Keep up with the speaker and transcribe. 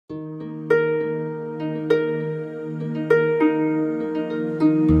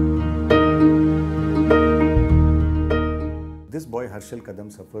boy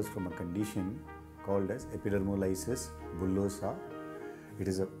Harshal suffers from a condition called as Epidermolysis Bullosa. It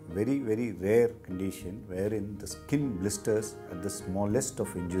is a very, very rare condition wherein the skin blisters at the smallest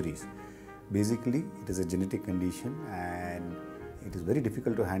of injuries. Basically, it is a genetic condition and it is very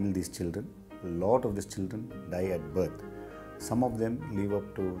difficult to handle these children. A lot of these children die at birth. Some of them live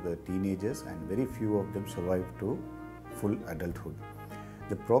up to the teenagers and very few of them survive to full adulthood.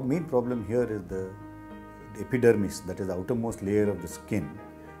 The main problem here is the epidermis, that is the outermost layer of the skin,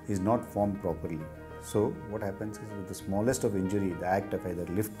 is not formed properly. So what happens is, with the smallest of injury, the act of either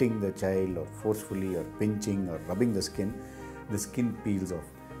lifting the child or forcefully or pinching or rubbing the skin peels off.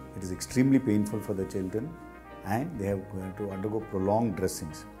 It is extremely painful for the children and they have to undergo prolonged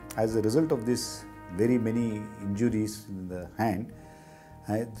dressings. As a result of this very many injuries in the hand,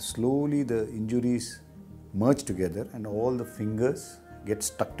 slowly the injuries merge together and all the fingers get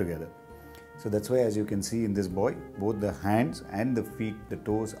stuck together. So that's why, as you can see in this boy, both the hands and the feet, the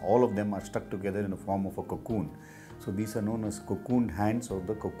toes, all of them are stuck together in a form of a cocoon. So these are known as cocooned hands or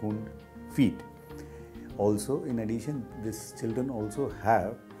the cocooned feet. Also, in addition, these children also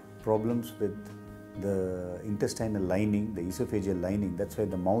have problems with the intestinal lining, the esophageal lining. That's why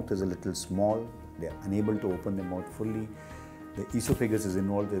the mouth is a little small. They are unable to open the mouth fully. The esophagus is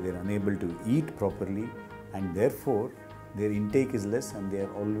involved. They are unable to eat properly, and therefore their intake is less and they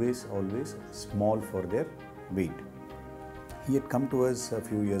are always small for their weight. He had come to us a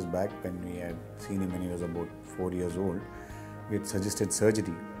few years back when we had seen him when he was about 4 years old. We had suggested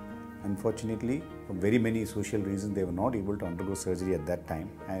surgery. Unfortunately, for very many social reasons, they were not able to undergo surgery at that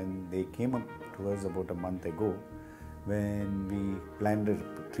time, and they came up to us about a month ago when we planned a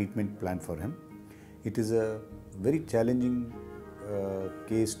treatment plan for him. It is a very challenging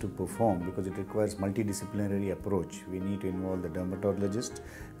case to perform because it requires multidisciplinary approach. We need to involve the dermatologist,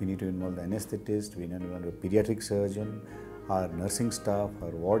 we need to involve the anesthetist, we need to involve the pediatric surgeon, our nursing staff,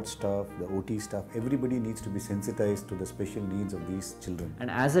 our ward staff, the OT staff. Everybody needs to be sensitized to the special needs of these children.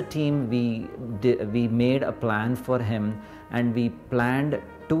 And as a team, we made a plan for him and we planned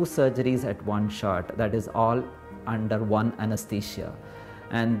 2 surgeries at one shot, that is all under one anesthesia.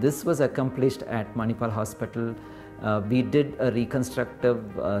 And this was accomplished at Manipal Hospital. We did a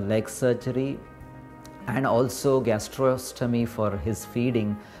reconstructive leg surgery and also gastrostomy for his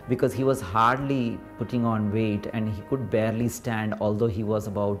feeding because he was hardly putting on weight and he could barely stand, although he was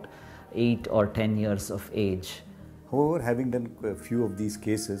about 8 or 10 years of age. However, having done a few of these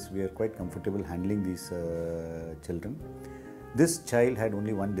cases, we are quite comfortable handling these children. This child had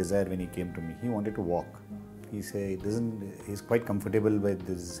only one desire when he came to me. He wanted to walk. He's quite comfortable with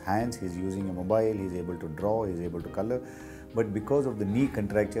his hands, he's using a mobile, he's able to draw, he's able to color, but because of the knee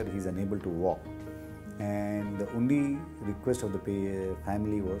contracture, he's unable to walk. And the only request of the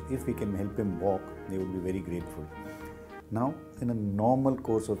family was, if we can help him walk, they would be very grateful. Now, in a normal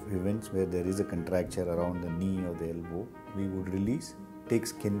course of events where there is a contracture around the knee or the elbow, we would release, take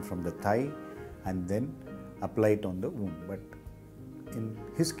skin from the thigh and then apply it on the wound. But in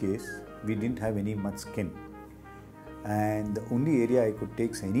his case, we didn't have any much skin. And the only area I could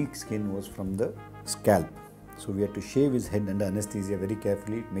take any skin was from the scalp. So we had to shave his head under anesthesia very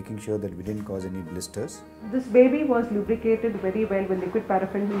carefully, making sure that we didn't cause any blisters. This baby was lubricated very well with liquid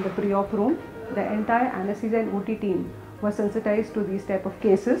paraffin in the pre-op room. The entire anesthesia and OT team was sensitized to these type of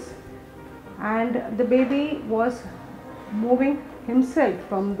cases, and the baby was moving himself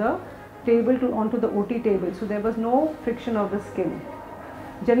from the table onto the OT table, so there was no friction of the skin.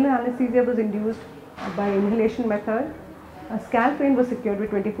 General anesthesia was induced by inhalation method. A scalp vein was secured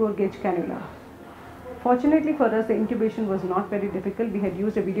with 24 gauge cannula. Fortunately for us, the intubation was not very difficult. We had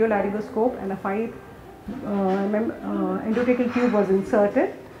used a video laryngoscope and a 5 endotracheal tube was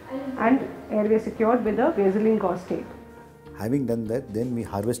inserted and airway secured with a vaseline gauze tape. Having done that, then we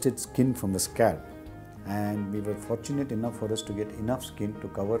harvested skin from the scalp, and we were fortunate enough for us to get enough skin to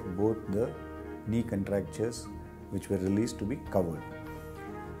cover both the knee contractures which were released to be covered.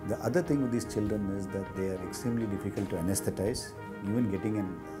 The other thing with these children is that they are extremely difficult to anesthetize. Even getting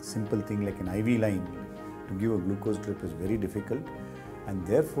a simple thing like an IV line to give a glucose drip is very difficult, and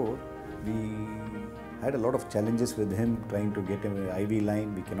therefore we had a lot of challenges with him trying to get an IV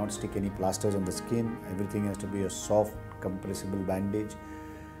line. We cannot stick any plasters on the skin. Everything has to be a soft compressible bandage.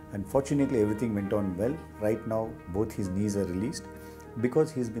 Unfortunately, everything went on well. Right now, both his knees are released.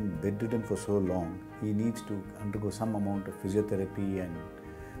 Because he's been bedridden for so long, he needs to undergo some amount of physiotherapy and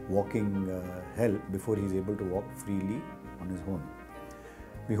walking help before he's able to walk freely on his own.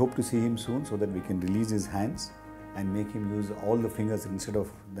 We hope to see him soon so that we can release his hands and make him use all the fingers instead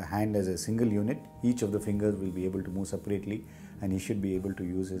of the hand as a single unit. Each of the fingers will be able to move separately and he should be able to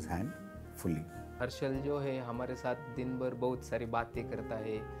use his hand fully. Harshal जो है हमारे साथ दिन भर बहुत सारी बातें करता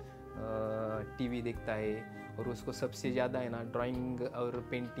है, टीवी देखता है, और उसको सबसे ज़्यादा है ना ड्राइंग और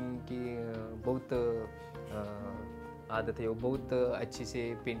पेंटिंग की बहुत आदत है। वो बहुत अच्छे से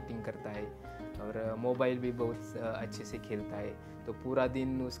पेंटिंग करता है और मोबाइल भी बहुत अच्छे से खेलता है, तो पूरा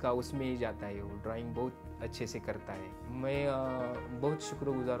दिन उसका उसमें ही जाता है। वो ड्राइंग बहुत अच्छे से करता है। मैं बहुत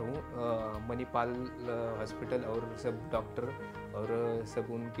शुक्रगुजार हूँ मणिपाल हॉस्पिटल और सब डॉक्टर और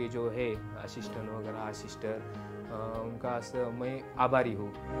सब उनके जो है असिस्टेंट वगैरह, असिस्टर, उनका मैं आभारी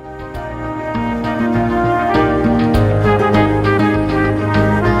हूँ।